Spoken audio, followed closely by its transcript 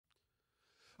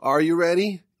Are you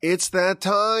ready? It's that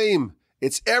time.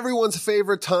 It's everyone's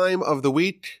favorite time of the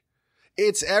week.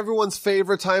 It's everyone's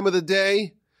favorite time of the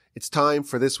day. It's time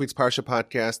for this week's Parsha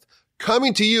podcast,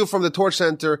 coming to you from the Torch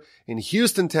Center in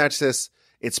Houston, Texas.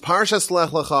 It's Parsha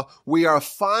Lecha. We are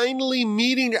finally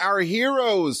meeting our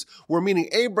heroes. We're meeting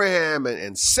Abraham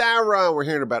and Sarah. We're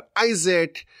hearing about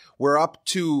Isaac. We're up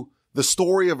to the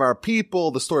story of our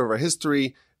people, the story of our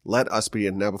history. Let us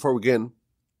begin. Now, before we begin,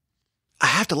 I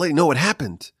have to let you know what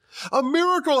happened. A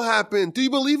miracle happened. Do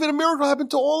you believe it? A miracle happened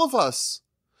to all of us.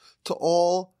 To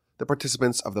all the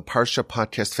participants of the Parsha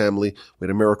podcast family, we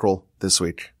had a miracle this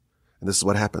week. And this is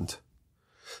what happened.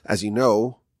 As you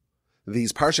know,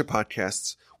 these Parsha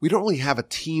podcasts, we don't really have a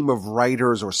team of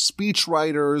writers or speech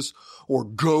writers or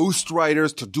ghost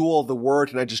writers to do all the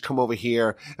work and I just come over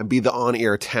here and be the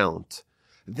on-air talent.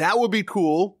 That would be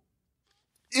cool.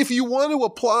 If you want to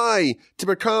apply to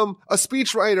become a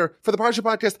speechwriter for the Parsha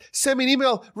podcast, send me an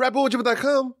email,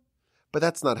 rabbi@gmail.com. But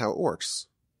that's not how it works.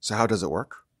 So how does it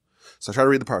work? So I try to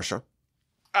read the Parsha.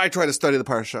 I try to study the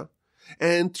Parsha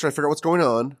and try to figure out what's going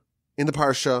on in the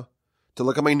Parsha, to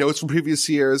look at my notes from previous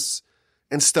years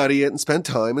and study it and spend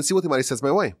time and see what the Almighty says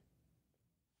my way.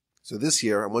 So this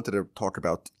year I wanted to talk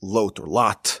about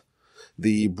Lot,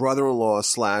 the brother-in-law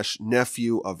 /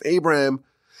 nephew of Abraham.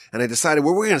 And I decided,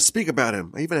 well, we're going to speak about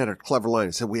him. I even had a clever line.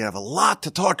 I said, we have a lot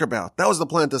to talk about. That was the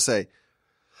plan to say.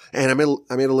 And I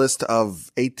made a list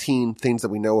of 18 things that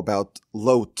we know about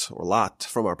Lot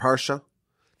from our Parsha.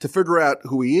 To figure out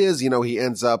who he is, he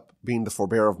ends up being the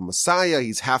forebearer of Messiah.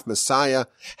 He's half Messiah,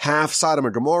 half Sodom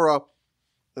and Gomorrah.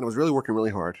 And I was really working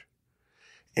really hard.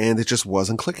 And it just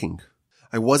wasn't clicking.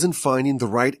 I wasn't finding the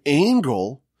right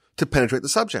angle to penetrate the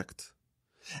subject.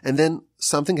 And then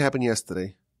something happened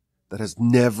yesterday that has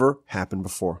never happened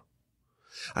before.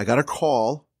 I got a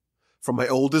call from my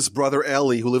oldest brother,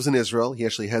 Eli, who lives in Israel. He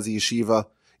actually has a yeshiva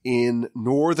in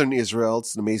northern Israel.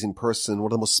 It's an amazing person,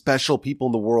 one of the most special people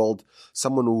in the world,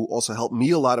 someone who also helped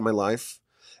me a lot in my life.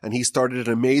 And he started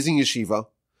an amazing yeshiva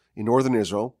in northern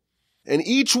Israel. And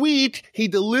each week, he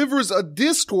delivers a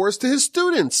discourse to his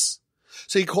students.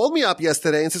 So he called me up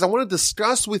yesterday and says, I want to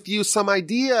discuss with you some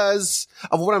ideas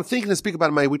of what I'm thinking to speak about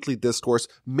in my weekly discourse.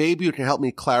 Maybe you can help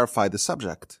me clarify the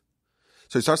subject.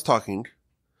 So he starts talking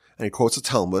and he quotes a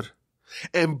Talmud.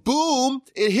 And boom,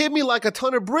 it hit me like a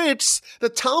ton of bricks. The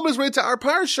Talmud is related to our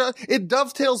Parsha. It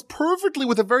dovetails perfectly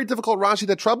with a very difficult Rashi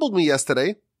that troubled me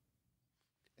yesterday.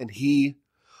 And he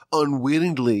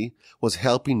unwittingly was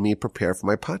helping me prepare for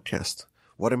my podcast.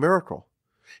 What a miracle.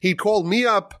 He called me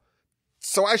up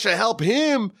so I should help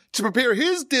him to prepare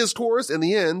his discourse. In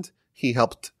the end, he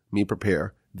helped me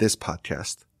prepare this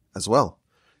podcast as well.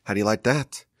 How do you like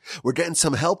that? We're getting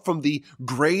some help from the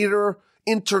greater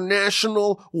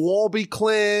international Walby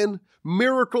clan.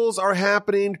 Miracles are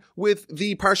happening with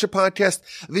the Parsha podcast.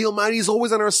 The Almighty is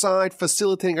always on our side,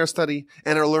 facilitating our study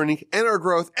and our learning and our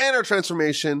growth and our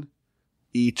transformation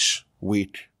each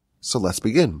week. So let's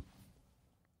begin.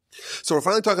 So we're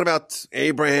finally talking about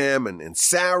Abraham and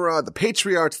Sarah, the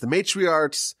patriarchs, the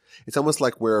matriarchs. It's almost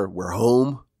like we're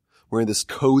home. We're in this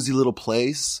cozy little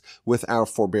place with our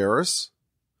forebearers.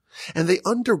 And they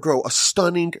undergo a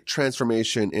stunning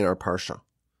transformation in our Parsha.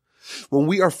 When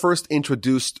we are first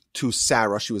introduced to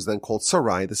Sarah, she was then called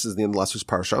Sarai. This is the end of last week's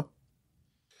Parsha.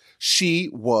 She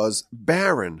was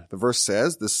barren. The verse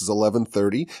says, this is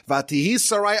 11:30, Vatihi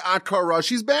Sarai Akara.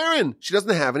 She's barren. She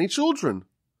doesn't have any children.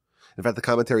 In fact, the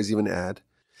commentaries even add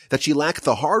that she lacked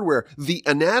the hardware, the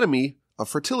anatomy of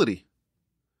fertility.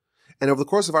 And over the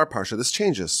course of our Parsha, this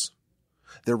changes.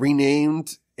 They're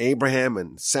renamed Abraham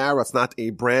and Sarah. It's not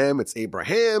Abram, it's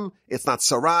Abraham. It's not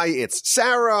Sarai, it's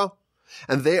Sarah.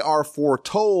 And they are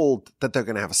foretold that they're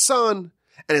going to have a son,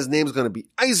 and his name is going to be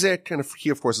Isaac. And he,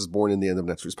 of course, is born in the end of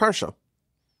next week's Parsha.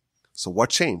 So what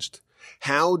changed?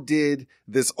 How did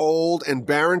this old and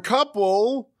barren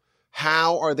couple,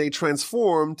 how are they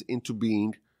transformed into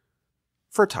being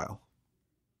fertile?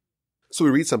 So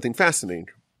we read something fascinating.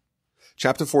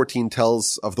 Chapter 14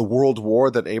 tells of the world war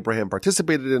that Abraham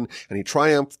participated in, and he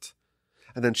triumphed.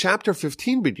 And then chapter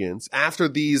 15 begins. After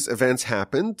these events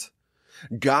happened,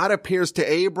 God appears to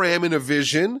Abraham in a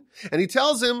vision, and he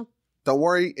tells him, don't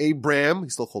worry, Abram,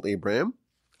 he's still called Abram,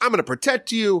 I'm going to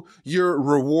protect you. Your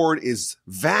reward is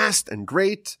vast and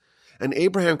great. And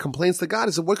Abraham complains to God.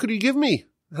 He said, what could you give me?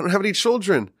 I don't have any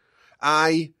children.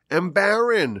 I am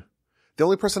barren. The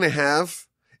only person I have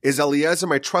is Eliezer,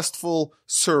 my trustful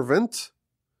servant.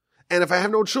 And if I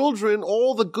have no children,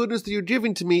 all the goodness that you're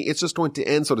giving to me, it's just going to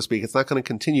end, so to speak. It's not going to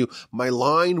continue. My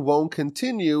line won't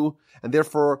continue. And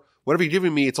therefore, whatever you're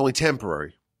giving me, it's only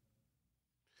temporary.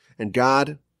 And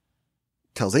God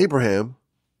tells Abraham,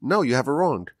 No, you have it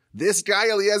wrong. This guy,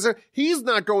 Eliezer, he's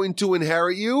not going to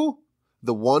inherit you.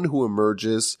 The one who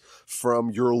emerges from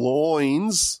your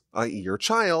loins, i.e. your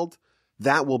child,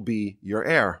 that will be your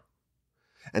heir.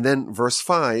 And then verse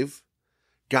 5,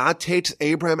 God takes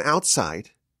Abraham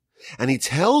outside and he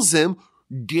tells him,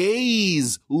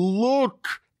 gaze, look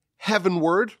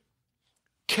heavenward,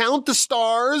 count the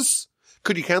stars.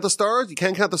 Could you count the stars? You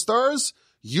can't count the stars?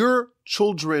 Your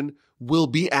children will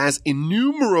be as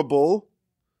innumerable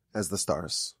as the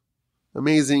stars.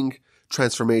 Amazing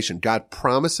transformation. God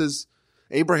promises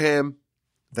Abraham,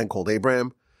 then called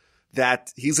Abram,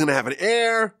 that he's going to have an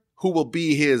heir who will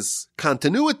be his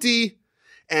continuity.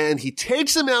 And he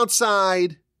takes him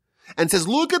outside and says,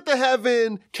 look at the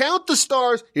heaven, count the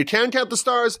stars. You can't count the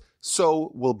stars.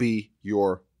 So will be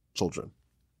your children.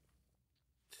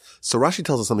 So Rashi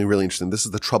tells us something really interesting. This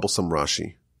is the troublesome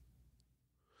Rashi.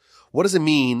 What does it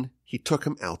mean he took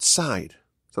him outside?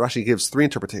 So Rashi gives three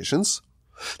interpretations.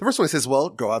 The first one, he says, well,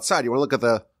 go outside. You want to look at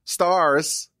the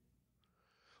stars.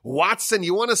 Watson,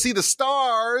 you want to see the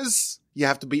stars? You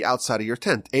have to be outside of your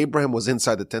tent. Abraham was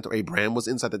inside the tent, or Abraham was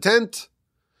inside the tent.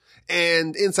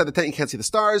 And inside the tent, you can't see the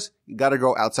stars. You got to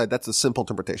go outside. That's a simple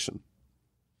interpretation.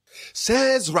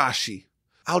 Says Rashi,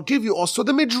 I'll give you also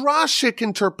the midrashic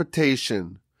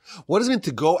interpretation. What does it mean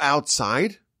to go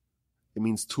outside? It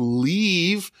means to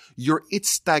leave your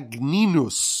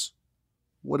itstagninus.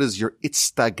 What is your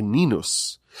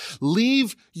itstagninus?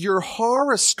 Leave your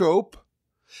horoscope.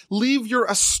 Leave your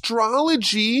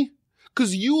astrology,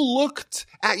 because you looked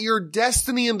at your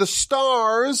destiny in the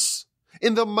stars,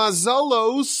 in the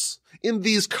mazalos, in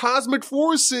these cosmic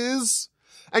forces,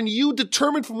 and you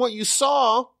determined from what you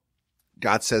saw.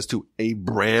 God says to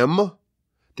Abram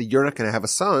that you're not going to have a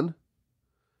son.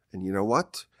 And you know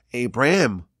what?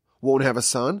 Abram won't have a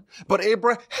son, but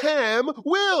Abraham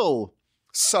will.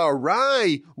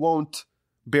 Sarai won't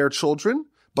bear children,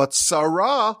 but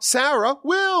Sarah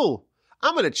will.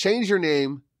 I'm going to change your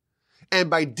name. And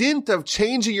by dint of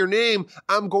changing your name,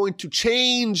 I'm going to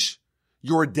change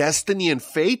your destiny and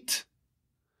fate.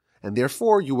 And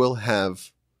therefore you will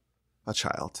have a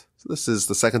child. So this is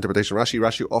the second interpretation of Rashi.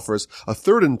 Rashi offers a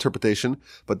third interpretation,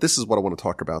 but this is what I want to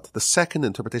talk about. The second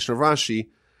interpretation of Rashi,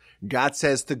 God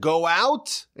says to go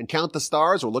out and count the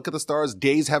stars or look at the stars,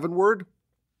 gaze heavenward.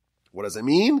 What does it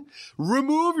mean?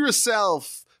 Remove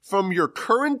yourself from your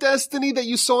current destiny that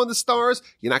you saw in the stars.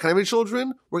 You're not going to have any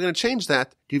children. We're going to change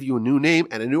that, give you a new name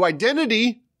and a new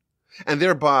identity, and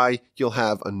thereby you'll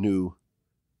have a new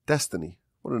destiny.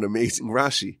 What an amazing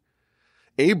Rashi.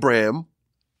 Abram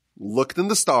looked in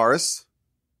the stars.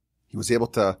 He was able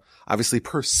to obviously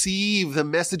perceive the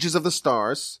messages of the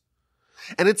stars.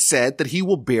 And it said that he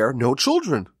will bear no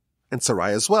children. And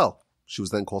Sarai as well. She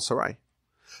was then called Sarai.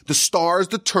 The stars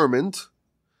determined,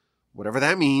 whatever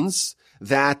that means,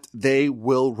 that they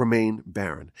will remain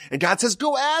barren. And God says,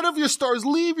 go out of your stars,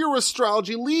 leave your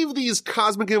astrology, leave these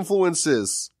cosmic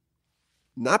influences.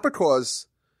 Not because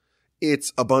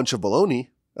it's a bunch of baloney.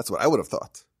 That's what I would have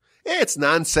thought. It's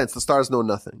nonsense. The stars know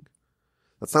nothing.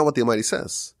 That's not what the Almighty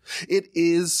says. It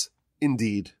is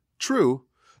indeed true.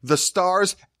 The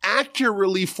stars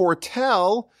accurately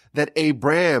foretell that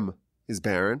Abram is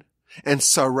barren and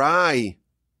Sarai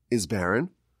is barren.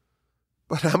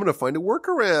 But I'm going to find a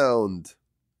workaround.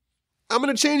 I'm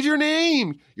going to change your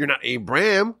name. You're not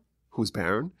Abram, who's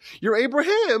barren. You're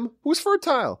Abraham, who's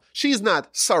fertile. She's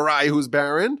not Sarai, who's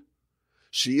barren.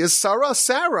 She is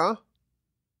Sarah.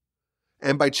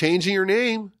 And by changing your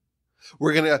name,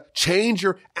 we're going to change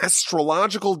your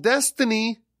astrological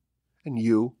destiny, and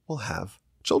you will have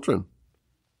children.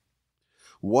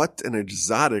 What an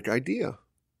exotic idea.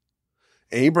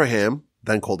 Abraham,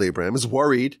 then called Abraham, is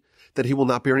worried that he will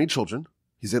not bear any children.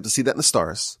 He's able to see that in the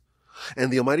stars.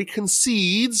 And the Almighty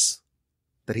concedes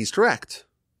that he's correct.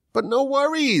 But no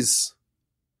worries.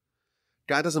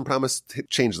 God doesn't promise to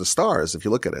change the stars if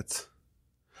you look at it.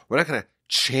 We're not going to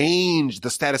change the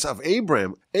status of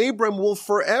Abram. Abram will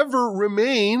forever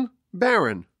remain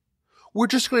barren. We're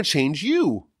just going to change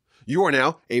you. You are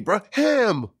now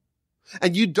Abraham.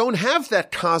 And you don't have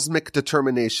that cosmic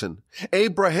determination.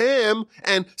 Abraham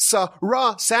and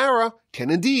Sarah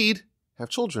can indeed have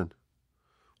children.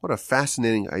 What a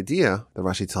fascinating idea that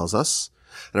Rashi tells us.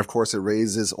 And of course, it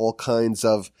raises all kinds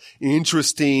of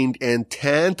interesting and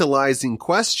tantalizing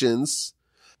questions.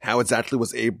 How exactly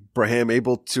was Abraham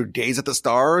able to gaze at the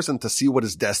stars and to see what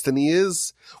his destiny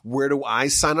is? Where do I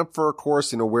sign up for a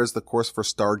course? Where's the course for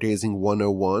Stargazing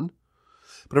 101?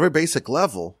 But at a very basic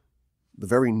level, the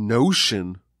very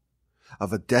notion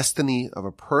of a destiny of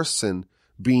a person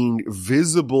being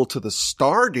visible to the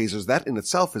stargazers, that in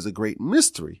itself is a great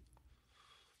mystery.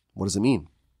 What does it mean?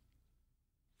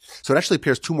 So it actually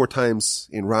appears 2 more times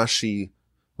in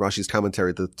Rashi's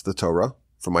commentary to the Torah,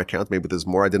 from my count. Maybe there's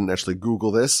more. I didn't actually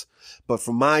Google this. But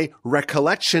from my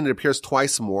recollection, it appears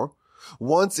twice more.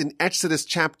 Once in Exodus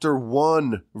chapter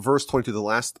 1, verse 22, the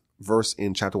last verse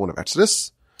in chapter 1 of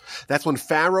Exodus. That's when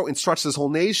Pharaoh instructs his whole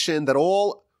nation that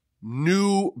all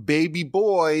new baby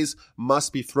boys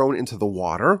must be thrown into the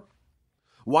water.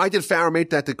 Why did Pharaoh make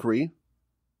that decree?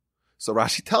 So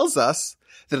Rashi tells us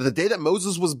that on the day that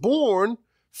Moses was born,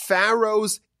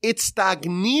 Pharaoh's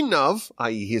Itztagninov,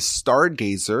 i.e. his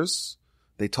stargazers,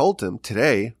 they told him,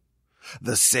 today,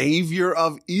 the savior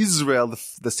of Israel,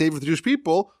 the savior of the Jewish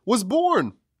people, was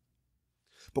born.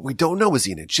 But we don't know, is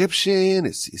he an Egyptian?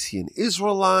 Is he an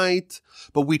Israelite?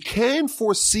 But we can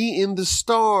foresee in the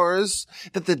stars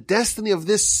that the destiny of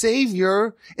this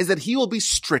savior is that he will be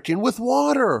stricken with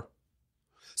water.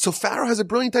 So Pharaoh has a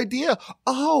brilliant idea.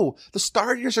 Oh, the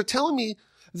stargazers are telling me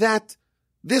that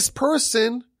this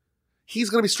person,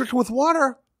 he's going to be stricken with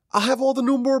water. I'll have all the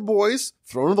newborn boys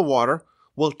thrown in the water.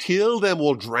 We'll kill them.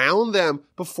 We'll drown them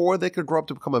before they could grow up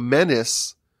to become a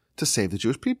menace to save the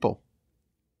Jewish people.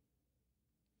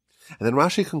 And then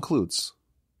Rashi concludes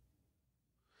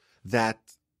that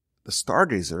the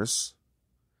stargazers,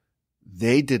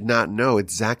 they did not know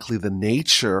exactly the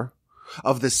nature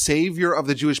of the savior of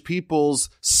the Jewish people's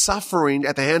suffering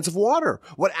at the hands of water.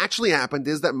 What actually happened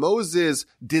is that Moses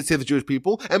did save the Jewish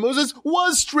people, and Moses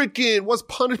was stricken, was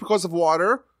punished because of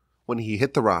water when he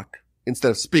hit the rock instead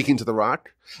of speaking to the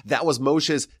rock. That was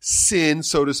Moshe's sin,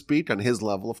 so to speak, on his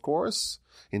level, of course,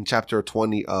 in chapter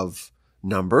 20 of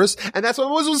Numbers. And that's why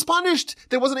Moses was punished.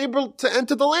 They wasn't able to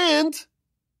enter the land.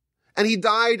 And he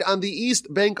died on the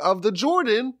east bank of the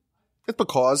Jordan. It's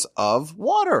because of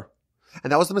water.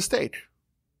 And that was the mistake.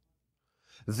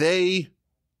 They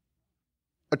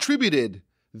attributed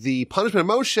the punishment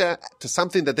of Moshe to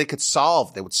something that they could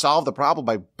solve. They would solve the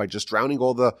problem by just drowning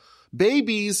all the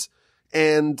babies.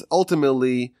 And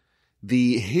ultimately,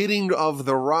 the hitting of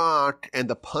the rock and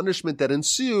the punishment that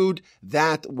ensued,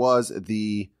 that was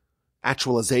the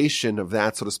actualization of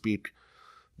that, so to speak,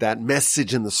 that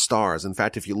message in the stars. In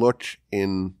fact, if you look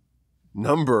in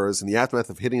Numbers, in the aftermath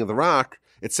of hitting of the rock,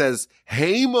 it says,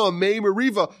 Hema me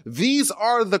Meriva, these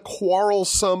are the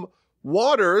quarrelsome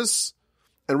waters.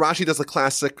 And Rashi does a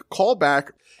classic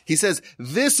callback. He says,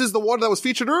 this is the water that was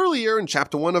featured earlier in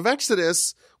chapter 1 of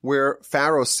Exodus, where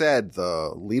Pharaoh said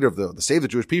the leader of the save the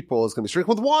Jewish people is going to be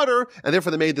stricken with water, and therefore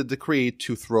they made the decree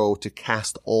to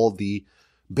cast all the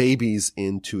babies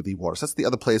into the water. So that's the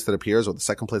other place that appears, or the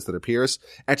second place that appears,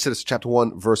 Exodus chapter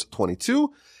 1, verse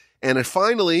 22. And then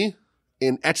finally,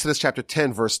 in Exodus chapter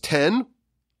 10, verse 10,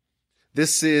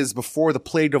 this is before the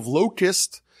plague of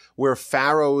locust, where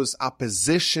Pharaoh's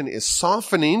opposition is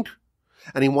softening,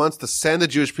 and he wants to send the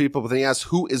Jewish people, but then he asks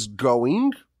who is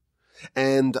going.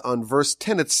 And on verse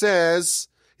 10 it says,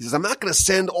 he says, I'm not going to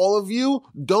send all of you.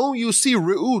 Don't you see,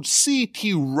 Re'ud, see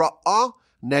ti ra'ah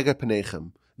nega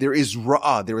penechem. There is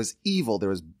ra'ah, there is evil,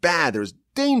 there is bad, there is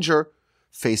danger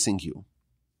facing you.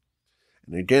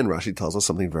 And again, Rashi tells us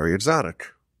something very exotic.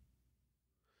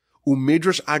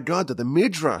 Umidrash Agada, the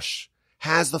Midrash,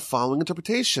 has the following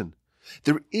interpretation.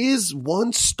 There is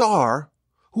one star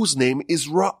whose name is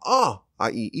Ra'ah,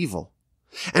 i.e. evil.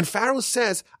 And Pharaoh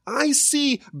says, I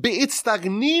see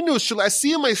be'itztagninus, shall I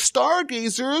see in my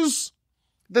stargazers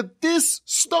that this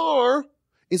star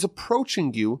is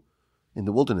approaching you in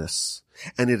the wilderness,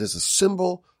 and it is a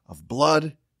symbol of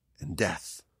blood and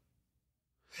death.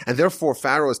 And therefore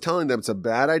Pharaoh is telling them it's a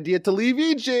bad idea to leave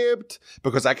Egypt,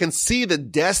 because I can see the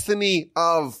destiny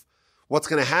of what's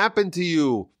going to happen to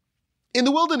you in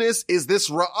the wilderness is this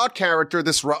Ra'ah character,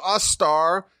 this Ra'ah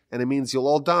star, and it means you'll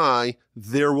all die.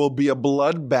 There will be a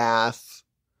bloodbath,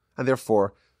 and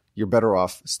therefore you're better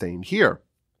off staying here.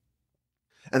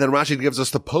 And then Rashi gives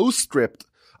us the postscript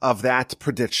of that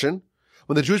prediction.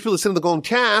 When the Jewish people sinned the golden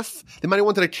calf, they might have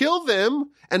wanted to kill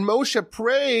them, and Moshe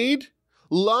prayed,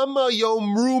 Lama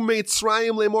yomru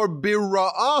Mitzrayim lemor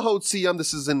bira'ah hotziyam.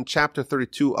 This is in chapter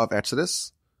 32 of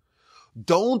Exodus.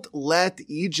 Don't let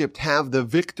Egypt have the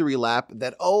victory lap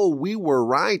that, oh, we were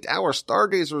right. Our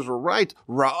stargazers were right.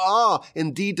 Ra'ah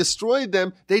indeed destroyed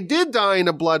them. They did die in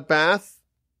a bloodbath.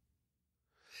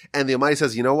 And the Almighty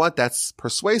says, you know what? That's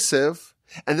persuasive.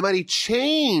 And the Almighty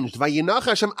changed. Vayinach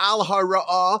Hashem al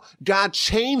ha'ra'ah. God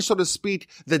changed, so to speak,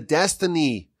 the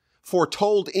destiny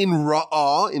foretold in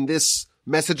Ra'ah, in this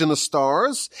message in the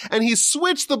stars, and he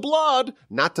switched the blood,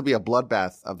 not to be a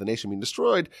bloodbath of the nation being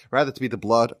destroyed, rather to be the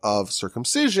blood of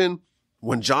circumcision.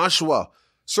 When Joshua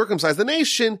circumcised the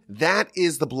nation, that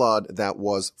is the blood that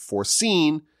was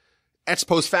foreseen ex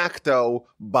post facto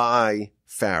by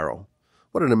Pharaoh.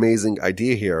 What an amazing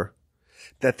idea here.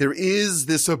 that there is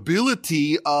this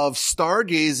ability of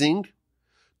stargazing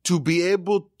to be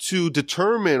able to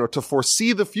determine or to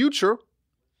foresee the future.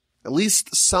 At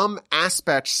least some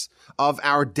aspects of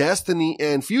our destiny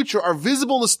and future are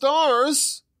visible in the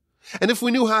stars. And if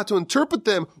we knew how to interpret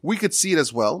them, we could see it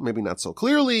as well. Maybe not so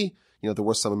clearly. There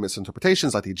were some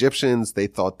misinterpretations, like the Egyptians. They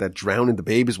thought that drowning the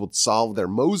babies would solve their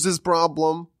Moses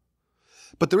problem.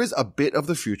 But there is a bit of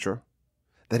the future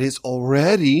that is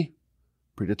already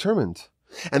predetermined.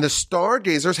 And the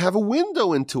stargazers have a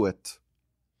window into it.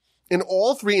 In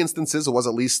all three instances, it was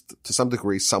at least to some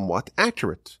degree somewhat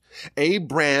accurate.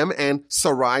 Abram and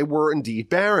Sarai were indeed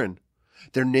barren.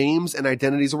 Their names and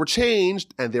identities were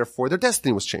changed, and therefore their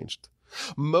destiny was changed.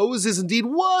 Moses indeed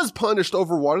was punished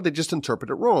over water. They just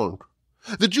interpreted it wrong.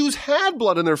 The Jews had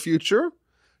blood in their future.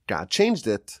 God changed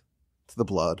it to the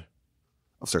blood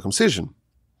of circumcision.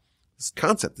 This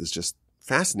concept is just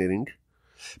fascinating,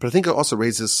 but I think it also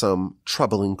raises some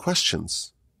troubling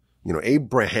questions.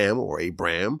 Abraham or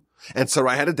Abram and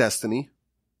Sarai had a destiny,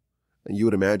 and you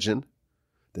would imagine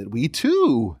that we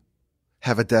too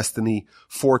have a destiny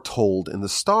foretold in the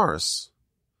stars.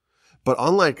 But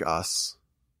unlike us,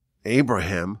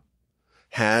 Abraham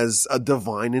has a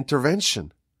divine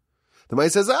intervention. The man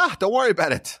says, don't worry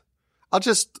about it. I'll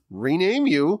just rename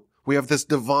you. We have this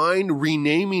divine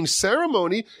renaming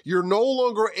ceremony. You're no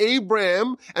longer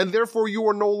Abram, and therefore you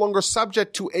are no longer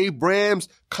subject to Abram's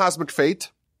cosmic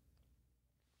fate.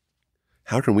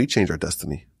 How can we change our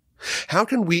destiny? How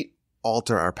can we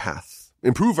alter our path,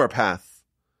 improve our path,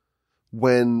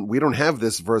 when we don't have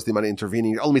this verse, the amount of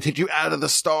intervening, let me take you out of the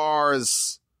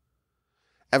stars?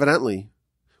 Evidently,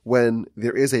 when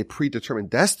there is a predetermined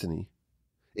destiny,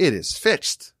 it is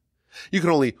fixed. You can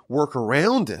only work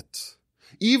around it.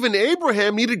 Even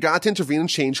Abraham needed God to intervene and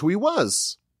change who he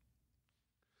was.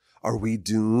 Are we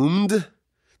doomed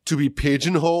to be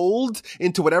pigeonholed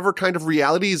into whatever kind of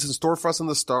reality is in store for us in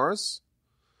the stars?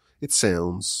 It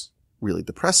sounds really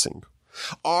depressing.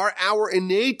 Are our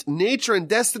innate nature and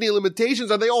destiny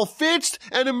limitations, are they all fixed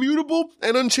and immutable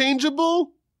and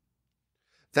unchangeable?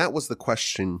 That was the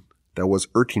question that was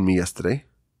irking me yesterday.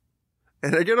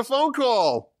 And I get a phone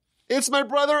call. It's my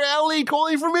brother Eli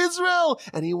calling from Israel.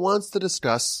 And he wants to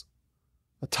discuss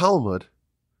a Talmud,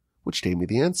 which gave me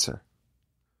the answer.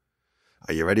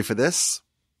 Are you ready for this?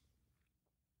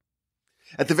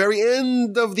 At the very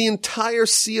end of the entire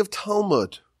sea of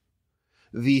Talmud,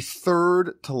 the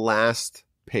third to last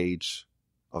page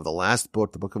of the last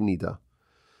book, the book of Nida,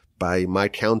 by my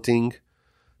counting,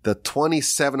 the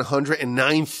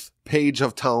 2709th page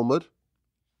of Talmud,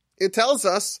 it tells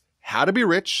us how to be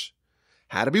rich,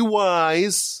 how to be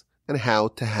wise, and how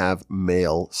to have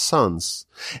male sons.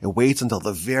 It waits until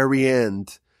the very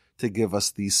end to give us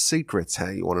these secrets. How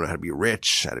you want to know how to be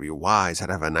rich, how to be wise, how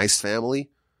to have a nice family?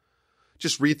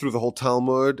 Just read through the whole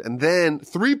Talmud, and then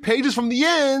 3 pages from the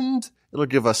end, it'll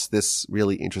give us this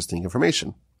really interesting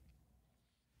information.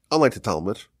 Unlike the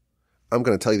Talmud, I'm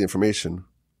going to tell you the information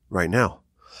right now.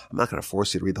 I'm not going to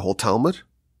force you to read the whole Talmud.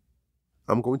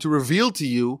 I'm going to reveal to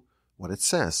you what it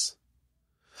says.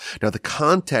 Now, the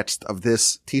context of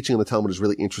this teaching in the Talmud is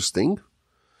really interesting.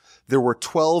 There were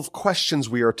 12 questions,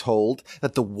 we are told,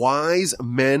 that the wise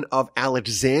men of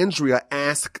Alexandria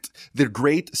asked the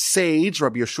great sage,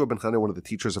 Rabbi Yeshua ben Chananah, one of the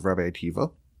teachers of Rabbi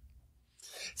Akiva.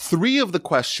 3 of the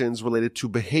questions related to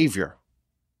behavior.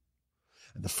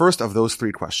 And the first of those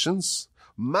 3 questions,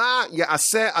 Ma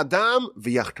ya'aseh Adam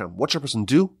v'yachtam. What should a person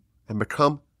do and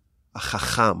become a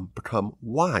chacham, become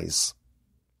wise?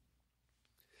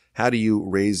 How do you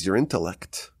raise your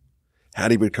intellect? How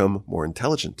do you become more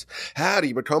intelligent? How do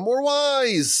you become more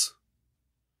wise?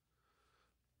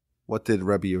 What did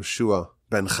Rabbi Yeshua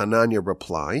ben Chananah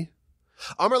reply?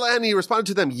 Amar lahem, he responded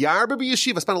to them, Yarba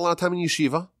b'yeshiva, spend a lot of time in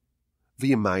yeshiva,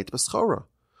 v'yamayit b'schora,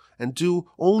 and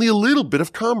do only a little bit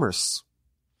of commerce.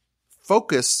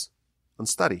 Focus on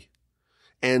study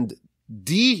and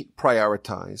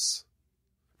deprioritize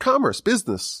commerce,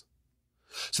 business.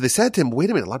 So they said to him, wait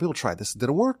a minute, a lot of people tried this, it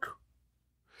didn't work.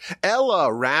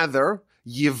 Ella, rather,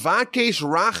 yivakesh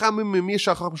rachamim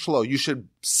mimishacham shlo. You should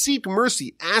seek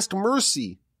mercy, ask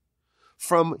mercy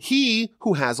from he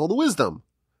who has all the wisdom.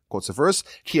 Quotes the verse,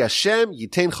 Ki Hashem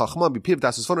yitain chachma b'piv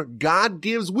das esfoner. God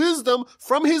gives wisdom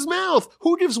from his mouth.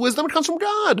 Who gives wisdom? It comes from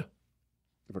God.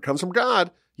 If it comes from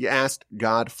God, you ask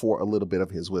God for a little bit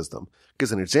of his wisdom.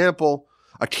 Gives an example.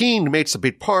 A king makes a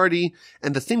big party,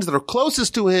 and the things that are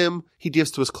closest to him, he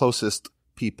gives to his closest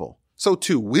people. So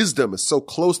too, wisdom is so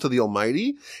close to the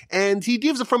Almighty, and he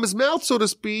gives it from his mouth, so to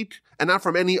speak, and not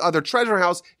from any other treasure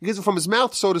house. He gives it from his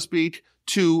mouth, so to speak,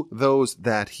 to those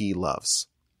that he loves.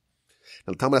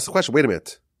 Now, the Talmud asks the question, wait a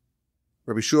minute.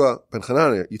 Rabbi Shua ben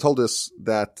Hananiah, you told us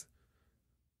that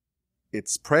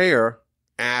it's prayer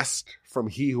asked from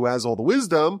he who has all the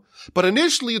wisdom, but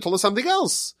initially you told us something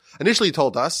else. Initially you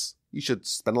told us you should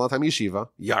spend a lot of time in yeshiva,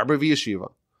 yarba v'yeshiva,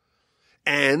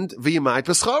 and v'yimait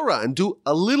b'schara, and do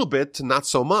a little bit to not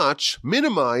so much,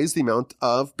 minimize the amount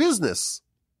of business.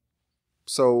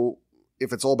 So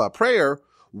if it's all about prayer,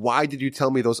 why did you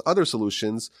tell me those other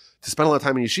solutions to spend a lot of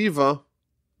time in yeshiva,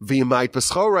 v'yimait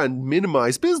b'schara, and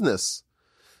minimize business?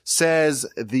 Says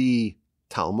the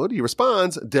Talmud, he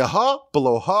responds, Deha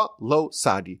beloha lo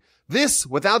sadi. This,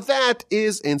 without that,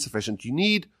 is insufficient. You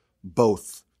need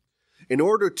both. In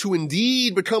order to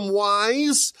indeed become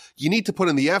wise, you need to put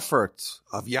in the effort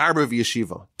of yarba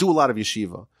v'yeshiva, do a lot of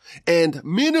yeshiva, and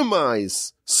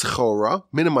minimize schora,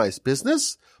 minimize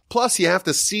business, plus you have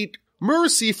to seek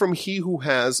mercy from he who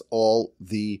has all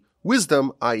the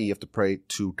wisdom, i.e. you have to pray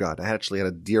to God. I actually had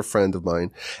a dear friend of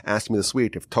mine ask me this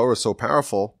week, if Torah is so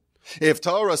powerful, if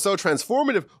Torah is so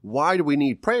transformative, why do we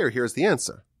need prayer? Here's the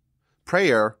answer.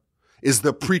 Prayer is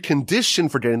the precondition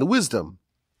for getting the wisdom.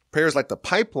 Prayer is like the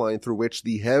pipeline through which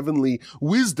the heavenly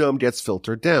wisdom gets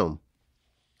filtered down.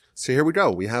 So here we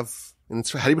go. We have, and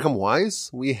how do you become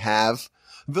wise? We have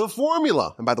the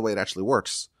formula. And by the way, it actually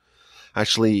works. I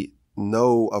actually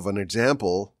know of an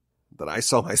example that I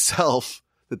saw myself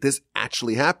that this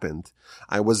actually happened.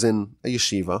 I was in a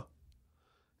yeshiva,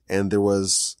 and there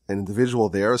was an individual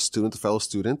there, a student, a fellow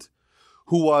student,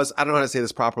 who was, I don't know how to say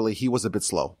this properly, he was a bit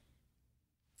slow.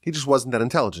 He just wasn't that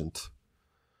intelligent.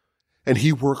 And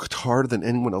he worked harder than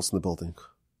anyone else in the building.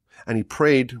 And he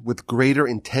prayed with greater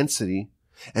intensity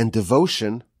and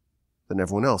devotion than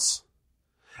everyone else.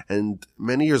 And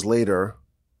many years later,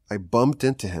 I bumped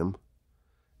into him,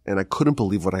 and I couldn't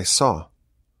believe what I saw.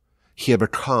 He had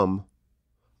become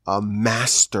a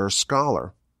master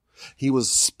scholar. He was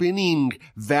spinning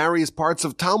various parts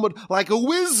of Talmud like a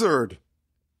wizard.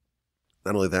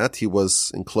 Not only that, he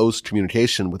was in close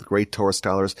communication with great Torah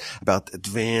scholars about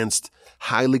advanced,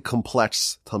 highly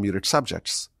complex Talmudic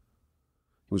subjects.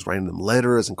 He was writing them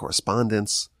letters and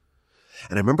correspondence.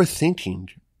 And I remember thinking,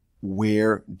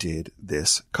 where did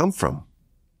this come from?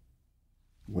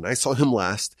 When I saw him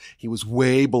last, he was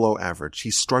way below average.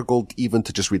 He struggled even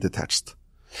to just read the text.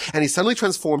 And he suddenly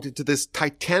transformed into this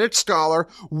titanic scholar,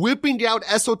 whipping out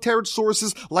esoteric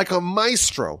sources like a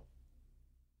maestro.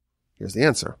 Here's the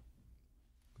answer.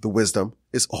 The wisdom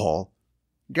is all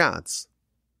God's.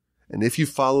 And if you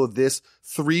follow this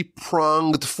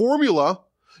three-pronged formula,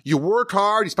 you work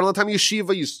hard, you spend a lot of time in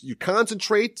yeshiva, you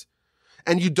concentrate,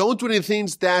 and you don't do any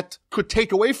things that could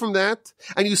take away from that,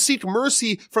 and you seek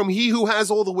mercy from he who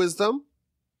has all the wisdom,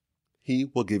 he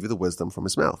will give you the wisdom from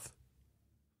his mouth.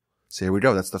 So here we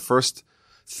go. That's the first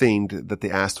thing that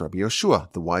they asked Rabbi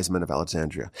Yoshua, the wise men of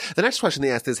Alexandria. The next question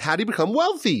they asked is, how do you become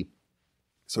wealthy?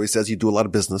 So he says you do a lot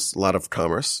of business, a lot of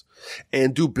commerce,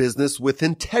 and do business with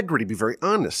integrity, be very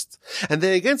honest. And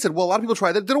they again said, well, a lot of people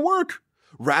tried that, it didn't work.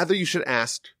 Rather, you should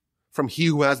ask from he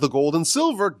who has the gold and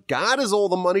silver. God has all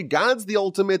the money. God's the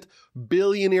ultimate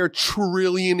billionaire,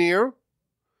 trillionaire.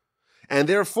 And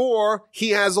therefore,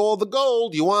 he has all the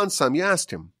gold. You want some? You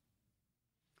asked him.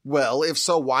 Well, if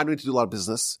so, why do we need to do a lot of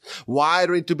business? Why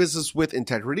do we need to do business with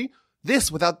integrity?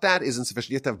 This, without that, is insufficient.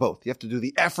 You have to have both. You have to do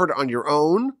the effort on your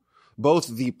own,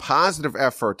 both the positive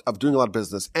effort of doing a lot of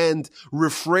business and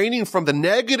refraining from the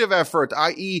negative effort,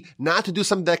 i.e. not to do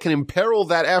something that can imperil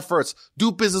that effort.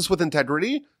 Do business with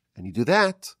integrity, and you do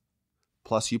that.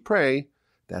 Plus you pray.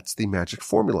 That's the magic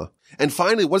formula. And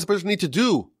finally, what does a person need to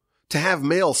do to have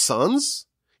male sons?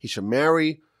 He should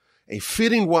marry a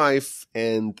fitting wife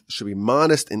and should be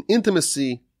modest in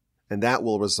intimacy, and that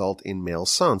will result in male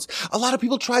sons. A lot of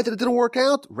people tried that, it didn't work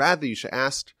out. Rather, you should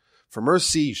ask for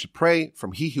mercy. You should pray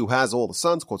from he who has all the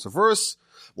sons, quotes a verse.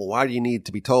 Well, why do you need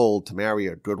to be told to marry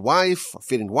a good wife, a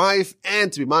fitting wife,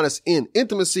 and to be modest in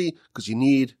intimacy? Because you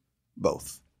need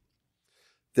both.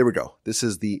 There we go. This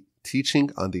is the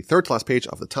teaching on the third to last page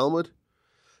of the Talmud.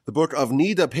 The book of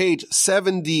Nida, page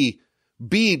 70b,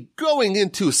 going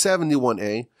into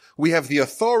 71a. We have the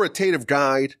authoritative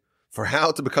guide for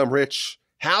how to become rich,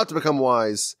 how to become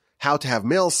wise, how to have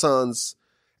male sons,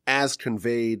 as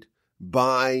conveyed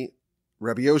by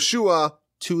Rabbi Yoshua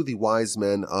to the wise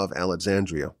men of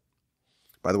Alexandria.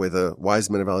 By the way, the wise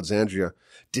men of Alexandria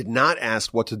did not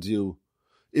ask what to do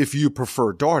if you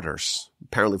prefer daughters.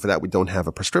 Apparently for that, we don't have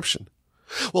a prescription.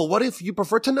 Well, what if you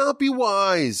prefer to not be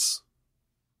wise?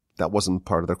 That wasn't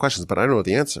part of their questions, but I don't know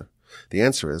the answer. The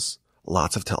answer is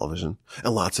lots of television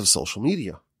and lots of social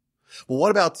media. Well, what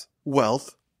about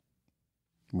wealth?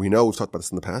 We know we've talked about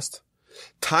this in the past.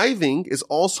 Tithing is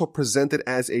also presented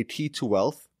as a key to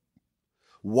wealth.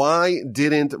 Why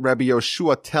didn't Rabbi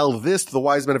Yoshua tell this to the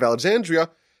wise men of Alexandria?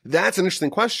 That's an interesting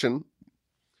question.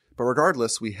 But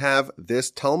regardless, we have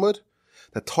this Talmud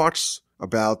that talks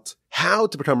about how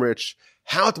to become rich,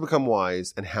 how to become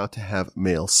wise, and how to have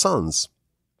male sons.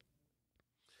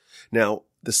 Now,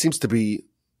 this seems to be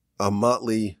a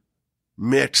motley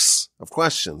mix of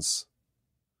questions.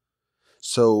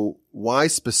 So why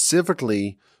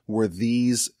specifically were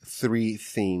these three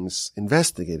themes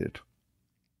investigated?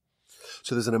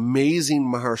 So there's an amazing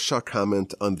Maharsha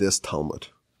comment on this Talmud.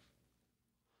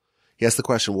 He asked the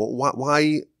question, well,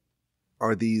 why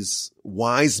are these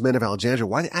wise men of Alexandria,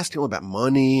 why are they asking all about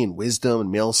money and wisdom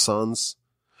and male sons?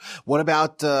 What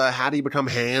about how do you become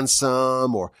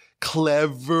handsome or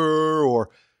clever or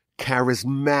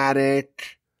charismatic?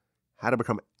 How to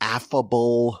become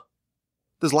affable?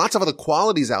 There's lots of other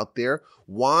qualities out there.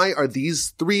 Why are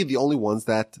these three the only ones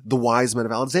that the wise men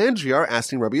of Alexandria are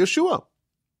asking Rabbi Yeshua?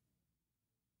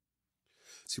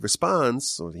 So he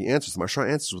responds, or he answers, the Maharsha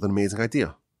answers with an amazing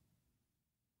idea.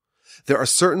 There are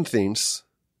certain things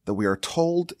that we are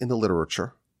told in the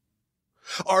literature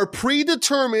are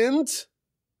predetermined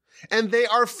and they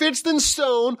are fixed in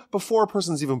stone before a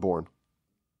person's even born.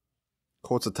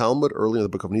 Quotes the Talmud earlier in the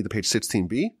book of Nida, page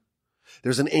 16b.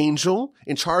 There's an angel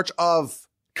in charge of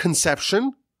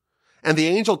conception, and the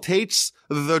angel takes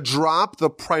the drop, the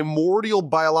primordial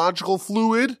biological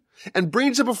fluid, and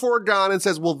brings it before God and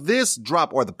says, will this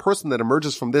drop, or the person that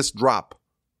emerges from this drop,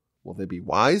 will they be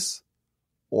wise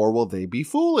or will they be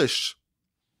foolish?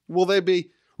 Will they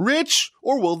be rich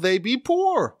or will they be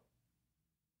poor?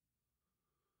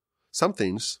 Some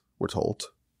things, we're told,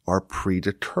 are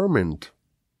predetermined.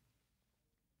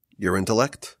 Your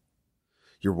intellect,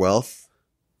 your wealth,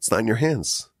 it's not in your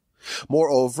hands.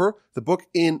 Moreover, the book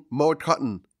in Moed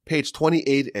Katan, page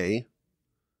 28a,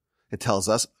 it tells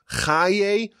us,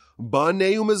 Chaye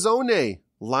Bane Umazone,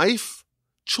 life,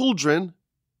 children,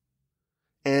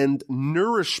 and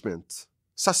nourishment,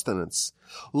 sustenance.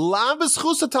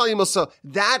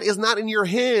 That is not in your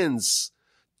hands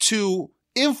to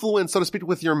influence, so to speak,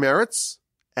 with your merits.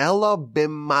 Ella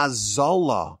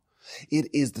b'mazola. It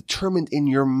is determined in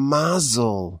your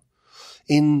mazel,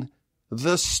 in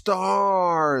the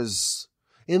stars,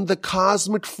 in the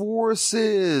cosmic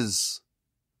forces.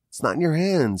 It's not in your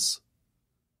hands.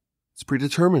 It's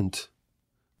predetermined.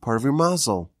 Part of your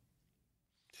mazel.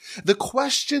 The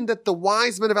question that the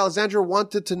wise men of Alexandria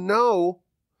wanted to know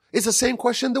is the same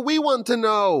question that we want to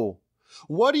know.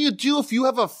 What do you do if you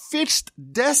have a fixed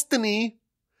destiny?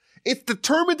 It's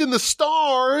determined in the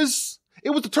stars.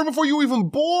 It was determined before you were even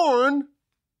born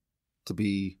to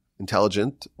be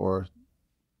intelligent or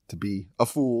to be a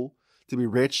fool, to be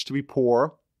rich, to be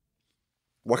poor.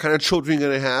 What kind of children are you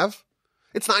going to have?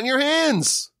 It's not in your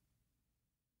hands.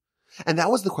 And that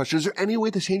was the question. Is there any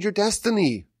way to change your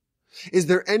destiny? Is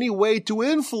there any way to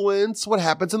influence what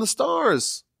happens in the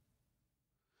stars?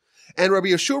 And Rabbi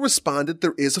Yeshua responded,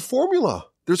 there is a formula.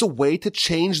 There's a way to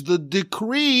change the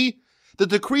decree. The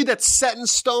decree that's set in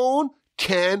stone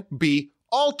can be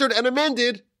altered and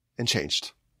amended and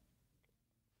changed.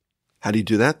 How do you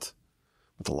do that?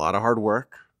 With a lot of hard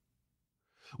work.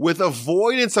 With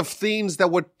avoidance of themes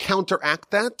that would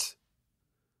counteract that.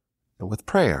 And with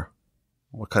prayer.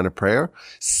 What kind of prayer?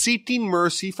 Seeking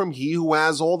mercy from He who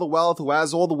has all the wealth, who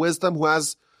has all the wisdom, who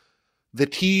has the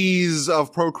keys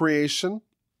of procreation.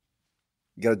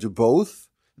 You got to do both.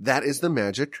 That is the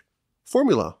magic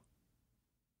formula.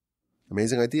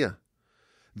 Amazing idea.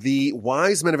 The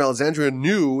wise men of Alexandria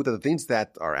knew that the things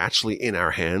that are actually in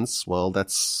our hands, well,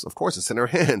 of course, it's in our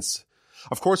hands.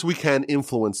 Of course, we can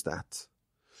influence that.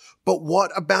 But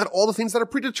what about all the things that are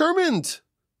predetermined?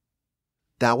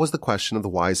 That was the question of the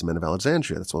wise men of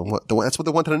Alexandria. That's what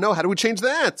they wanted to know. How do we change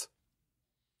that?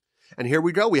 And here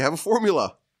we go. We have a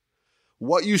formula.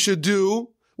 What you should do,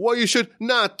 what you should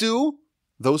not do,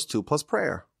 those two plus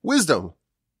prayer. Wisdom.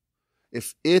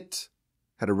 If it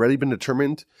had already been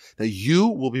determined that you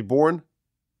will be born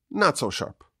not so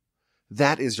sharp,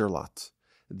 that is your lot.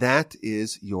 That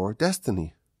is your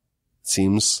destiny.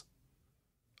 Seems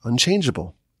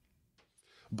unchangeable.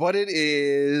 But it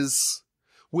is.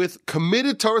 With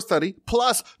committed Torah study,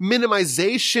 plus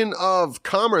minimization of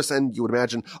commerce, and you would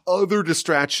imagine other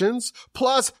distractions,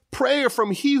 plus prayer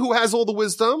from He who has all the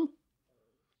wisdom,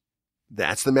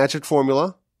 that's the magic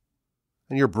formula,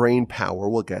 and your brain power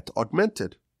will get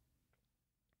augmented.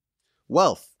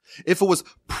 Wealth. If it was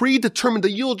predetermined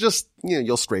that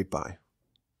you'll scrape by.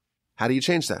 How do you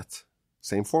change that?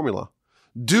 Same formula.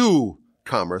 Do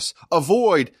commerce,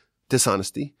 avoid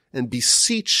dishonesty, and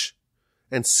beseech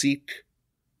and seek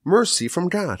mercy from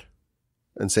God.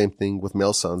 And same thing with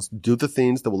male sons. Do the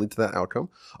things that will lead to that outcome.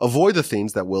 Avoid the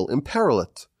things that will imperil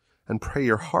it. And pray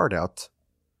your heart out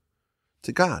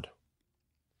to God.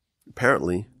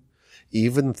 Apparently,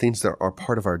 even the things that are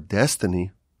part of our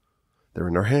destiny, they're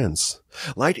in our hands.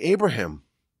 Like Abraham,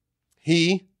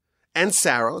 he and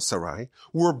Sarai,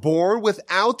 were born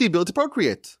without the ability to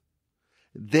procreate.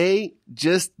 They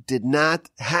just did not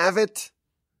have it.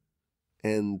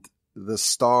 And the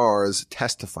stars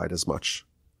testified as much.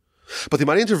 But the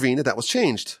Almighty intervened and that was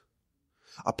changed.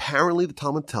 Apparently, the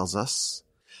Talmud tells us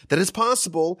that it's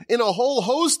possible in a whole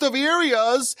host of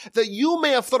areas that you may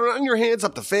have thrown on your hands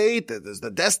up to fate. There's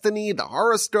the destiny, the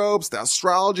horoscopes, the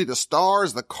astrology, the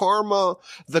stars, the karma,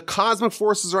 the cosmic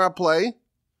forces are at play.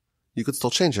 You could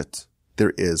still change it.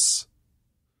 There is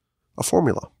a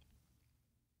formula.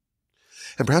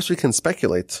 And perhaps we can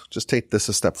speculate, just take this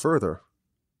a step further.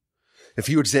 If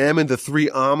you examine the 3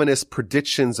 ominous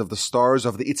predictions of the stars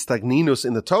of the Itztagninus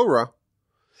in the Torah,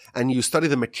 and you study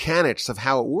the mechanics of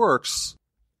how it works,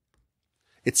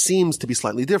 it seems to be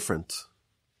slightly different.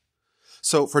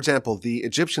 So, for example, the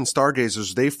Egyptian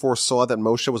stargazers, they foresaw that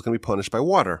Moshe was going to be punished by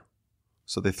water.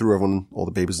 So they threw all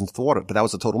the babies into the water. But that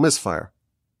was a total misfire.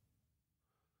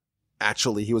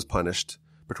 Actually, he was punished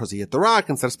because he hit the rock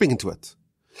instead of speaking to it.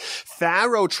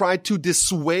 Pharaoh tried to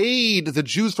dissuade the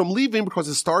Jews from leaving because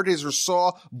the stargazers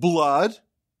saw blood.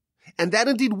 And that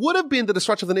indeed would have been the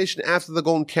destruction of the nation after the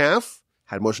golden calf,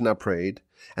 had Moshe not prayed.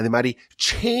 And the mighty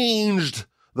changed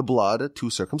the blood to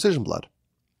circumcision blood.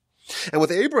 And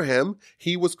with Abraham,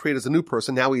 he was created as a new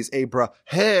person. Now he's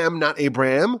Abraham, not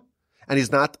Abram. And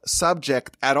he's not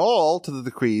subject at all to the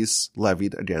decrees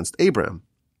levied against Abram.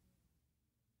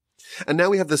 And now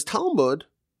we have this Talmud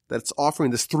that's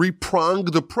offering this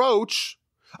 3-pronged approach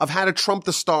of how to trump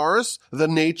the stars, the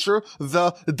nature,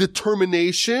 the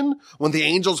determination, when the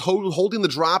angel's holding the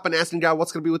drop and asking God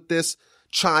what's going to be with this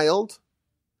child.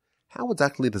 How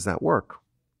exactly does that work?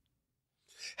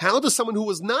 How does someone who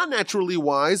was not naturally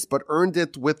wise, but earned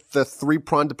it with the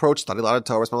 3-pronged approach, study a lot of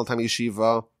Torah, spend a lot of time in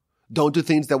yeshiva, don't do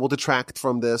things that will detract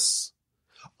from this,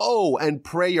 and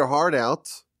pray your heart out,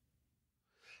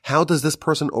 how does this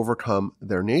person overcome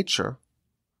their nature?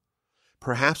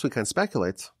 Perhaps we can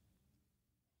speculate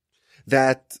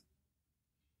that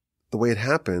the way it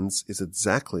happens is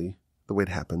exactly the way it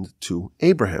happened to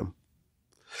Abraham.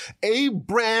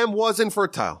 Abram was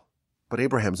infertile, but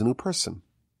Abraham's a new person.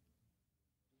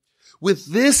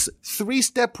 With this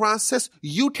 3-step process,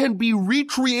 you can be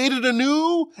recreated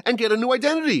anew and get a new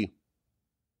identity.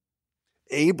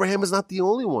 Abraham is not the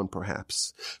only one,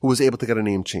 perhaps, who was able to get a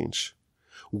name change.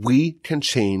 We can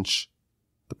change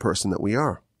the person that we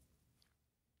are.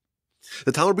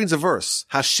 The Talmud brings a verse.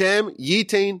 Hashem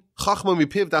yitain chachma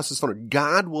mipiv das isfanu.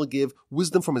 God will give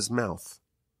wisdom from his mouth.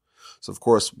 So, of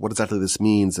course, what exactly this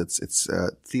means, it's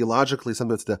theologically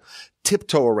something that's to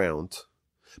tiptoe around.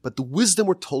 But the wisdom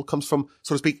we're told comes from,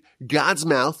 so to speak, God's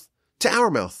mouth to our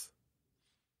mouth.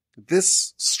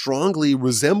 This strongly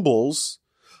resembles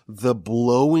the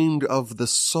blowing of the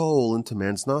soul into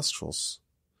man's nostrils.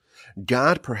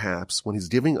 God, perhaps, when he's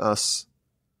giving us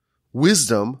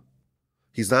wisdom,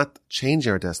 he's not changing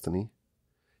our destiny.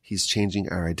 He's changing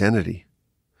our identity.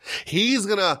 He's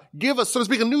going to give us, so to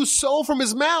speak, a new soul from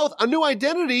his mouth, a new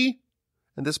identity.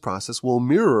 And this process will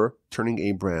mirror turning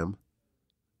Abram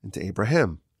into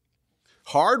Abraham.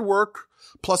 Hard work,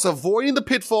 plus avoiding the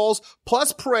pitfalls,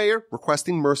 plus prayer,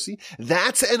 requesting mercy.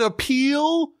 That's an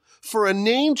appeal for a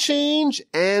name change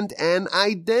and an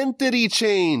identity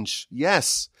change.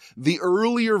 Yes, the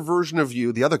earlier version of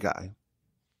you, the other guy,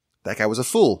 that guy was a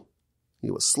fool. He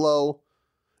was slow,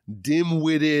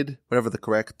 dim-witted, whatever the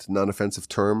correct non-offensive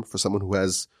term for someone who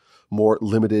has more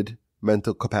limited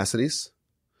mental capacities.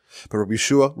 But Rabbi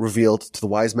Yeshua revealed to the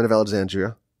wise men of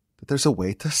Alexandria that there's a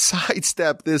way to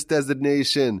sidestep this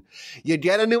designation. You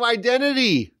get a new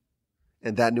identity.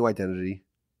 And that new identity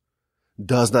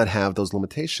does not have those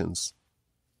limitations.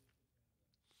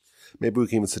 Maybe we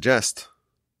can even suggest,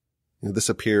 this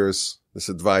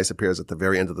advice appears at the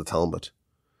very end of the Talmud.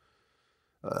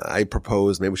 I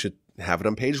propose maybe we should have it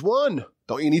on page 1.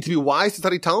 Don't you need to be wise to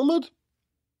study Talmud?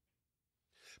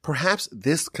 Perhaps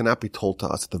this cannot be told to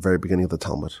us at the very beginning of the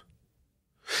Talmud.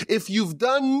 If you've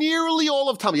done nearly all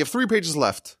of Talmud, you have 3 pages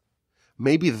left,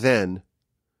 maybe then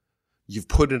you've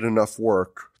put in enough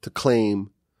work to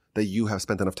claim that you have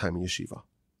spent enough time in yeshiva.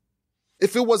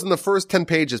 If it was in the first 10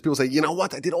 pages, people say, you know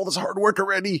what? I did all this hard work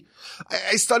already.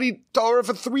 I studied Torah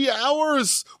for 3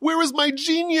 hours. Where is my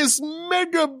genius,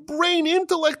 mega brain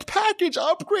intellect package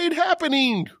upgrade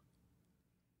happening? You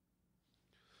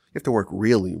have to work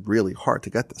really, really hard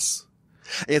to get this.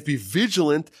 And you have to be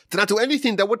vigilant to not do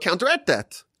anything that would counteract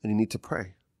that. and you need to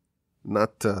pray.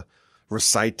 Not to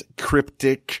recite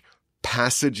cryptic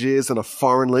passages in a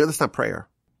foreign language. That's not prayer.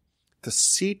 To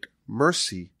seek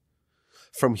mercy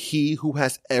from he who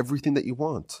has everything that you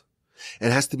want.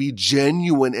 It has to be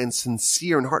genuine and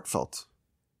sincere and heartfelt.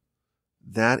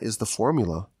 That is the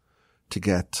formula to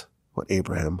get what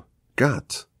Abraham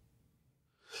got.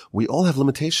 We all have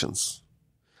limitations.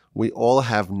 We all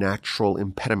have natural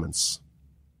impediments.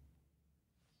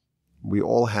 We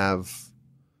all have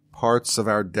parts of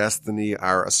our destiny,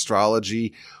 our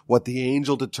astrology, what the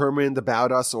angel determined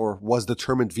about us or was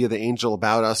determined via the angel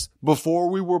about us before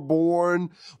we were born,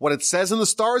 what it says in the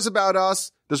stars about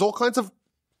us. There's all kinds of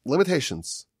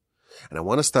limitations. And I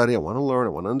want to study, I want to learn,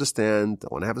 I want to understand, I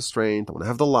want to have the strength, I want to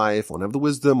have the life, I want to have the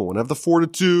wisdom, I want to have the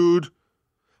fortitude,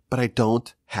 but I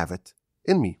don't have it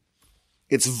in me.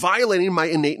 It's violating my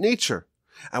innate nature.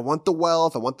 I want the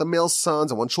wealth, I want the male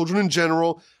sons, I want children in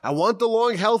general, I want the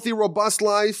long, healthy, robust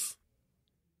life.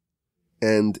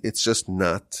 And it's just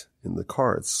not in the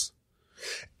cards.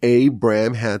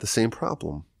 Abram had the same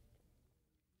problem.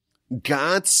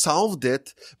 God solved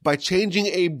it by changing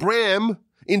Abram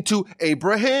into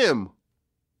Abraham.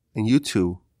 And you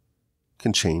too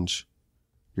can change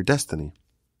your destiny.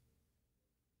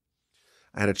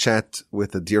 I had a chat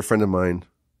with a dear friend of mine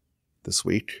this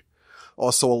week,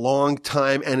 also a long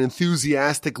time and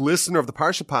enthusiastic listener of the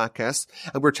Parsha podcast,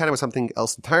 and we were chatting about something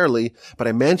else entirely, but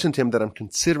I mentioned to him that I'm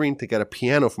considering to get a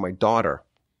piano for my daughter.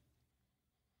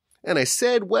 And I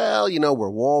said, well, we're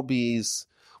Walbies.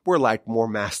 We're like more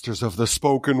masters of the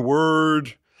spoken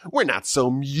word. We're not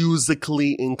so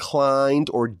musically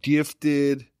inclined or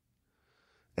gifted.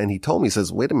 And he told me, he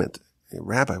says, wait a minute, hey,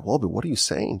 Rabbi Walby, what are you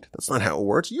saying? That's not how it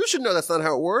works. You should know that's not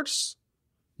how it works.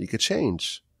 You could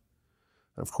change.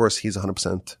 And of course, he's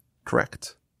 100%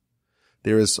 correct.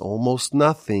 There is almost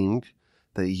nothing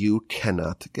that you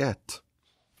cannot get.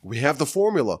 We have the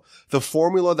formula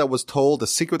that was told, the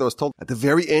secret that was told at the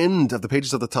very end of the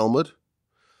pages of the Talmud.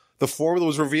 The formula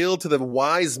was revealed to the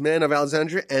wise men of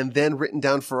Alexandria and then written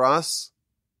down for us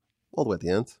all the way at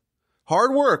the end.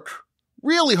 Hard work,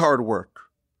 really hard work.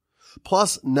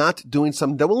 Plus not doing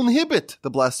something that will inhibit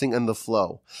the blessing and the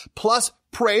flow. Plus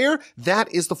prayer,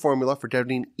 that is the formula for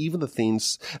getting even the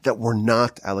things that were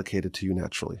not allocated to you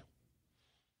naturally.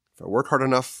 If I work hard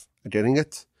enough at getting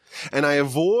it, and I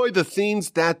avoid the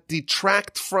things that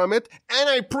detract from it, and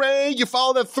I pray you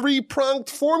follow that three-pronged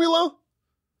formula,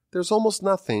 there's almost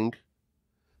nothing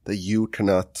that you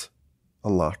cannot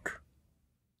unlock.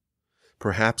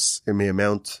 Perhaps it may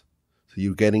amount to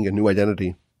you getting a new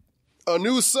identity, a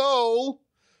new soul.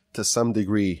 To some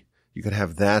degree, you could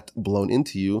have that blown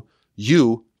into you.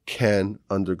 You can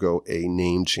undergo a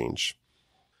name change.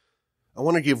 I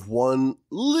want to give one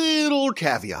little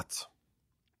caveat.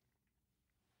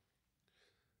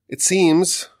 It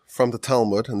seems from the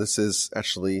Talmud, and this is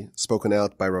actually spoken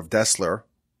out by Rav Dessler,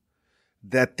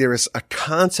 that there is a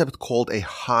concept called a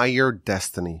higher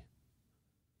destiny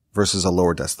versus a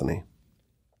lower destiny.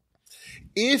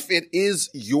 If it is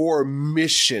your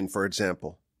mission, for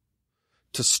example,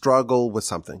 to struggle with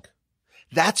something,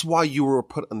 that's why you were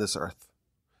put on this earth.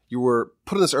 You were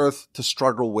put on this earth to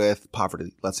struggle with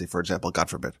poverty, let's say, for example, God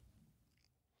forbid.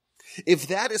 If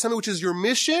that is something which is your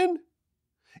mission,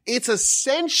 it's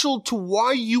essential to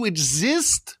why you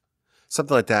exist.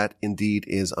 Something like that indeed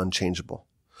is unchangeable.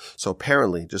 So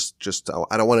apparently,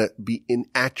 I don't want to be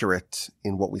inaccurate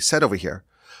in what we said over here.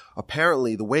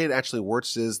 Apparently, the way it actually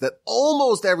works is that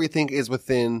almost everything is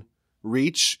within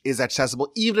reach, is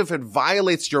accessible, even if it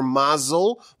violates your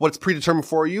mazel, what's predetermined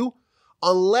for you,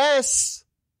 unless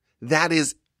that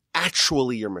is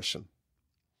actually your mission.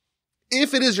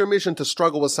 If it is your mission to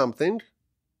struggle with something,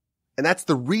 and that's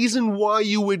the reason why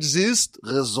you exist,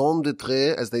 raison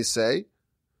d'être, as they say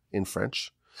in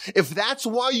French, if that's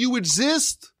why you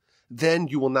exist, then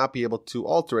you will not be able to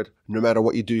alter it. No matter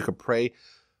what you do, you could pray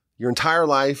your entire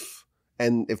life.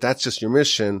 And if that's just your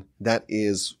mission, that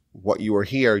is what you are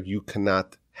here. You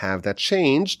cannot have that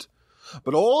changed.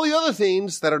 But all the other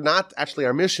things that are not actually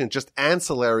our mission, just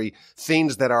ancillary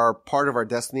things that are part of our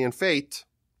destiny and fate,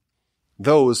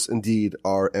 those indeed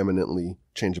are eminently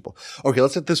changeable. Okay,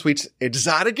 let's hit this week's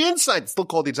Exotic Insight. It's still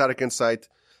called the Exotic Insight.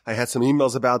 I had some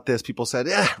emails about this. People said,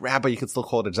 Rabbi, you can still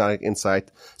call it Exotic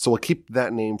Insight. So we'll keep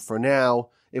that name for now.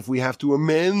 If we have to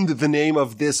amend the name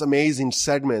of this amazing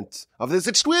segment, of this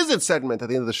exquisite segment at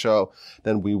the end of the show,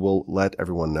 then we will let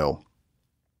everyone know.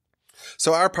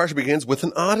 So our parsha begins with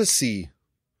an odyssey.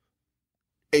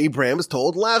 Abram is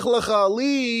told, Lech, Lecha,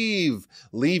 leave.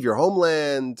 Leave your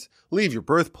homeland, leave your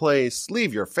birthplace,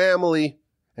 leave your family,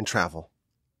 and travel.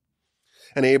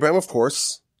 And Abram, of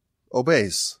course,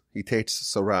 obeys. He takes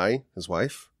Sarai, his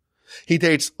wife, He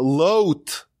takes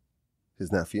Lot,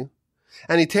 his nephew,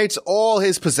 and he takes all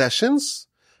his possessions,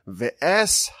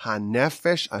 ve'es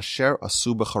hanefesh asher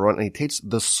asu b'Charan, and he takes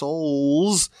the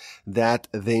souls that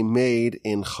they made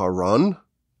in Haran,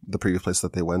 the previous place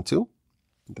that they went to,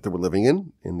 that they were living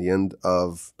in the end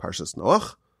of Parshas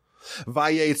Noach.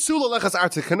 Vayetzu lelechas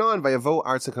artze Canaan, vayavo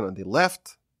artze Canaan. They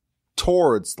left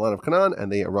towards the land of Canaan,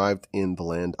 and they arrived in the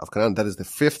land of Canaan. That is the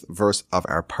 5th verse of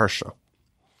our Parsha.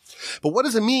 But what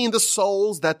does it mean, the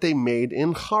souls that they made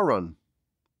in Haran?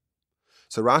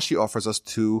 So Rashi offers us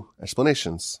 2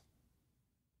 explanations.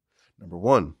 Number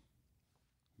 1,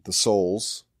 the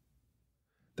souls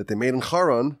that they made in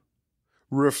Haran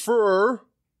refer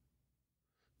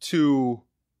to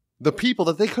the people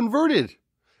that they converted.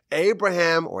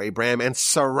 Abram and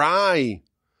Sarai.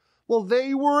 Well,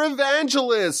 they were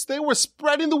evangelists. They were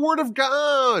spreading the word of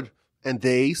God. And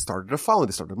they started a following.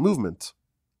 They started a movement.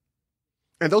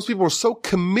 And those people were so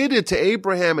committed to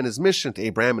Abraham and his mission,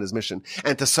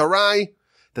 and to Sarai,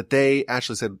 that they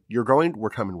actually said, you're going, we're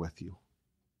coming with you.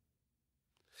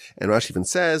 And Rashi even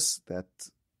says that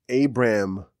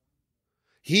Abram,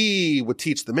 he would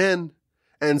teach the men,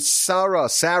 and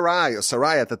Sarai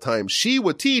at the time, she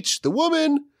would teach the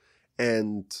woman,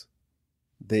 and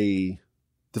they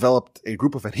developed a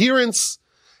group of adherents,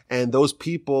 and those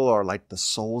people are like the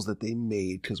souls that they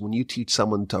made, because when you teach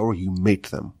someone Torah, you make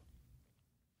them.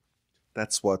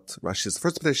 That's what Rashi says. The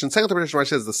first interpretation. Second interpretation, Rashi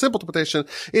says the simple interpretation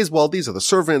is, well, these are the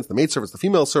servants, the maidservants, the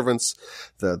female servants,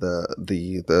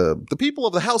 the people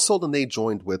of the household, and they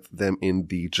joined with them in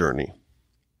the journey.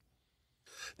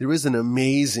 There is an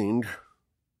amazing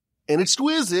and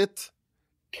exquisite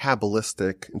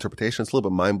Kabbalistic interpretation. It's a little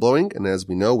bit mind-blowing, and as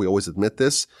we know, we always admit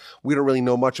this. We don't really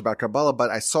know much about Kabbalah, but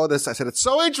I saw this, I said, it's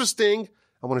so interesting,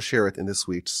 I want to share it in this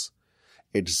week's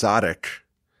exotic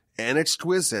and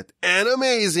exquisite and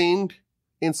amazing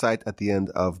insight at the end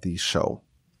of the show.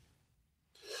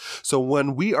 So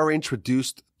when we are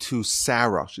introduced to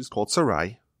Sarah, she's called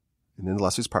Sarai, and in the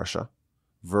last week's Parsha,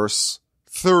 verse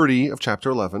 30 of chapter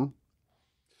 11,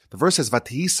 the verse says,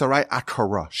 Vatihi Sarai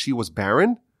akara, she was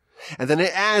barren, and then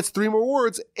it adds 3 more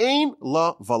words, Ein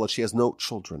la vala, she has no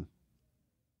children.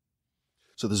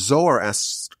 So the Zohar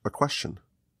asks a question.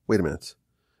 Wait a minute.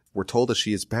 We're told that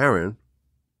she is barren.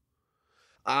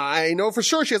 I know for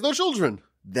sure she has no children.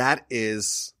 That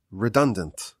is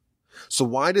redundant. So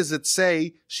why does it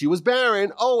say she was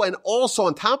barren? Oh, and also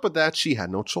on top of that, she had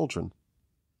no children.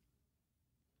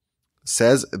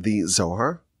 Says the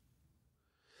Zohar,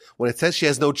 when it says she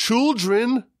has no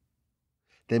children,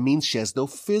 that means she has no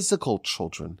physical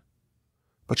children,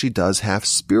 but she does have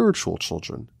spiritual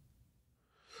children.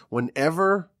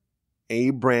 Whenever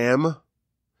Abram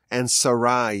and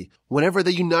Sarai, whenever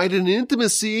they united in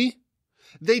intimacy,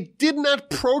 they did not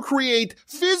procreate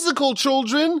physical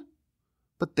children,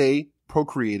 but they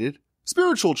procreated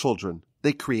spiritual children.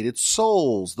 They created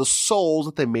souls, the souls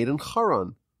that they made in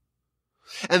Haran.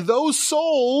 And those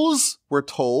souls, we're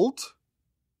told,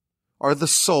 are the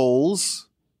souls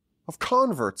of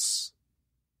converts.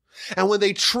 And when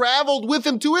they traveled with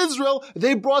them to Israel,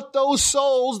 they brought those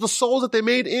souls, the souls that they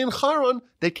made in Haran,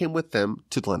 they came with them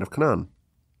to the land of Canaan.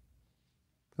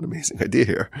 An amazing idea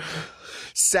here.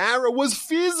 Sarah was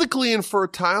physically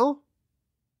infertile,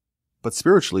 but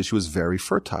spiritually she was very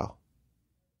fertile.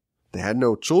 They had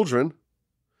no children,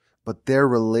 but their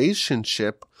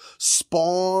relationship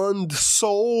spawned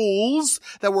souls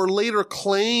that were later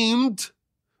claimed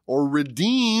or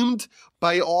redeemed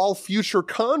by all future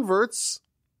converts.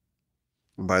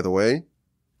 And by the way,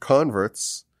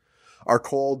 converts are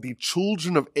called the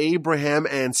children of Abraham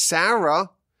and Sarah.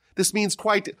 This means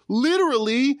quite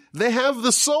literally, they have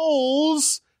the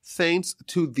souls thanks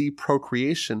to the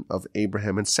procreation of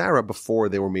Abraham and Sarah before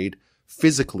they were made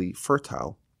physically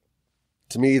fertile.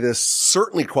 To me, this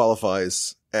certainly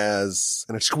qualifies as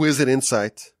an exquisite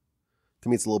insight. To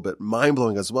me, it's a little bit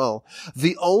mind-blowing as well.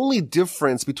 The only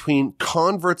difference between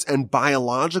converts and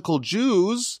biological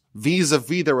Jews,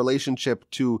 vis-a-vis their relationship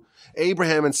to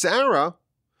Abraham and Sarah,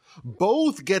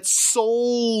 both get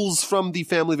souls from the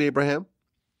family of Abraham.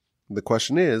 The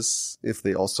question is if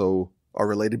they also are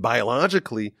related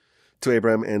biologically to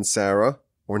Abraham and Sarah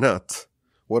or not.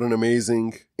 What an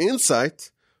amazing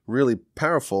insight. Really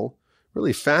powerful,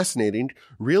 really fascinating,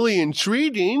 really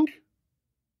intriguing.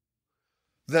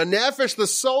 The nefesh, the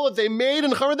soul that they made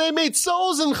in Haran, they made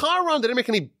souls in Haran. They didn't make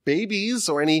any babies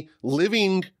or any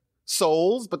living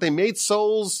souls, but they made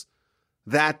souls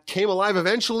that came alive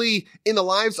eventually in the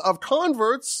lives of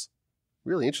converts.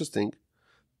 Really interesting.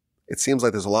 It seems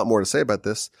like there's a lot more to say about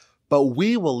this, but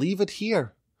we will leave it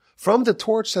here From the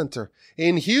Torch Center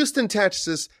in Houston,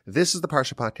 Texas, this is the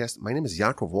Parsha Podcast. My name is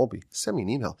Yaakov Wolbe. Send me an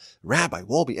email,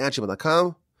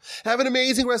 rabbiwolbe@gmail.com. Have an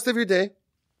amazing rest of your day.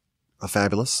 A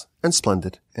fabulous and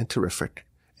splendid and terrific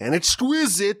and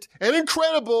exquisite and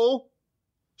incredible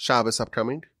Shabbos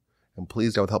upcoming. And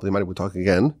please, God, with help of the Almighty, we'll talk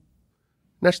again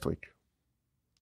next week.